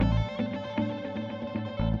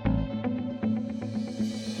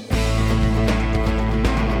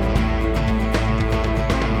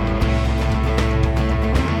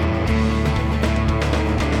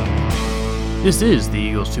This is the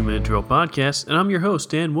Eagles 2-Minute Drill Podcast, and I'm your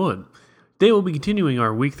host, Dan Wood. Today we'll be continuing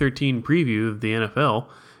our Week 13 preview of the NFL.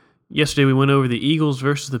 Yesterday we went over the Eagles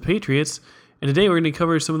versus the Patriots, and today we're going to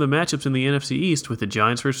cover some of the matchups in the NFC East with the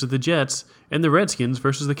Giants versus the Jets, and the Redskins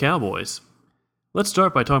versus the Cowboys. Let's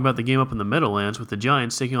start by talking about the game up in the Meadowlands with the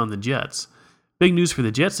Giants taking on the Jets. Big news for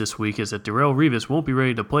the Jets this week is that Darrelle Revis won't be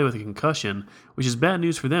ready to play with a concussion, which is bad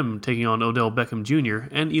news for them taking on Odell Beckham Jr.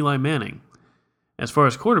 and Eli Manning. As far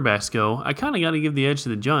as quarterbacks go, I kind of got to give the edge to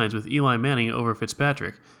the Giants with Eli Manning over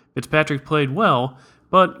Fitzpatrick. Fitzpatrick played well,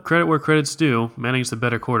 but credit where credit's due, Manning's the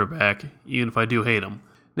better quarterback, even if I do hate him.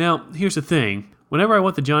 Now, here's the thing. Whenever I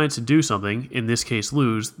want the Giants to do something, in this case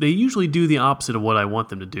lose, they usually do the opposite of what I want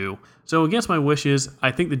them to do. So against my wishes,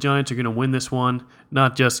 I think the Giants are going to win this one,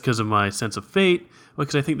 not just because of my sense of fate, but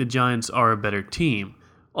because I think the Giants are a better team.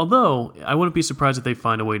 Although, I wouldn't be surprised if they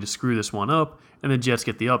find a way to screw this one up, and the Jets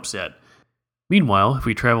get the upset. Meanwhile, if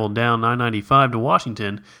we travel down I-95 to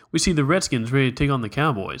Washington, we see the Redskins ready to take on the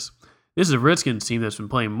Cowboys. This is a Redskins team that's been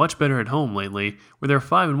playing much better at home lately, where they're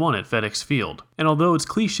 5-1 at FedEx Field. And although it's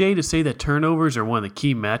cliche to say that turnovers are one of the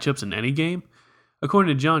key matchups in any game,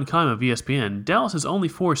 according to John Keim of ESPN, Dallas has only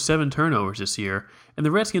forced 7 turnovers this year, and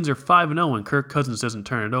the Redskins are 5-0 when Kirk Cousins doesn't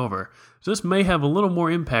turn it over. So this may have a little more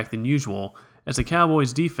impact than usual, as the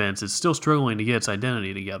Cowboys' defense is still struggling to get its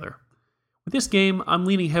identity together. With this game, I'm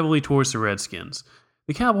leaning heavily towards the Redskins.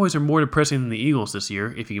 The Cowboys are more depressing than the Eagles this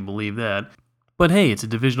year, if you can believe that. But hey, it's a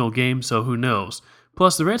divisional game, so who knows.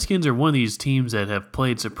 Plus, the Redskins are one of these teams that have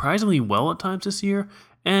played surprisingly well at times this year,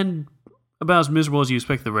 and about as miserable as you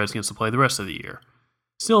expect the Redskins to play the rest of the year.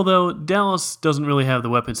 Still though, Dallas doesn't really have the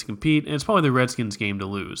weapons to compete, and it's probably the Redskins' game to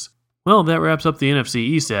lose. Well, that wraps up the NFC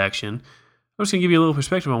East action. I'm just going to give you a little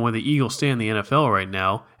perspective on where the Eagles stand in the NFL right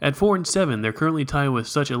now. At 4-7, they're currently tied with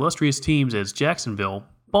such illustrious teams as Jacksonville,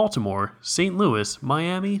 Baltimore, St. Louis,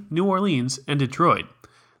 Miami, New Orleans, and Detroit.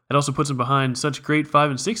 That also puts them behind such great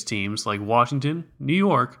 5-6 teams like Washington, New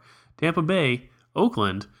York, Tampa Bay,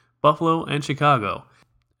 Oakland, Buffalo, and Chicago.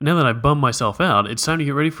 Now that I've bummed myself out, it's time to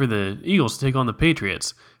get ready for the Eagles to take on the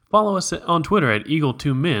Patriots. Follow us on Twitter at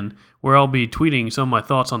Eagle2Min, where I'll be tweeting some of my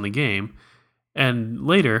thoughts on the game. And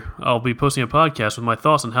later, I'll be posting a podcast with my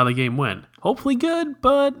thoughts on how the game went. Hopefully good,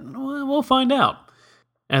 but we'll find out.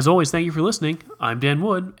 As always, thank you for listening. I'm Dan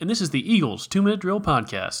Wood, and this is the Eagles 2-Minute Drill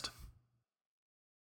Podcast.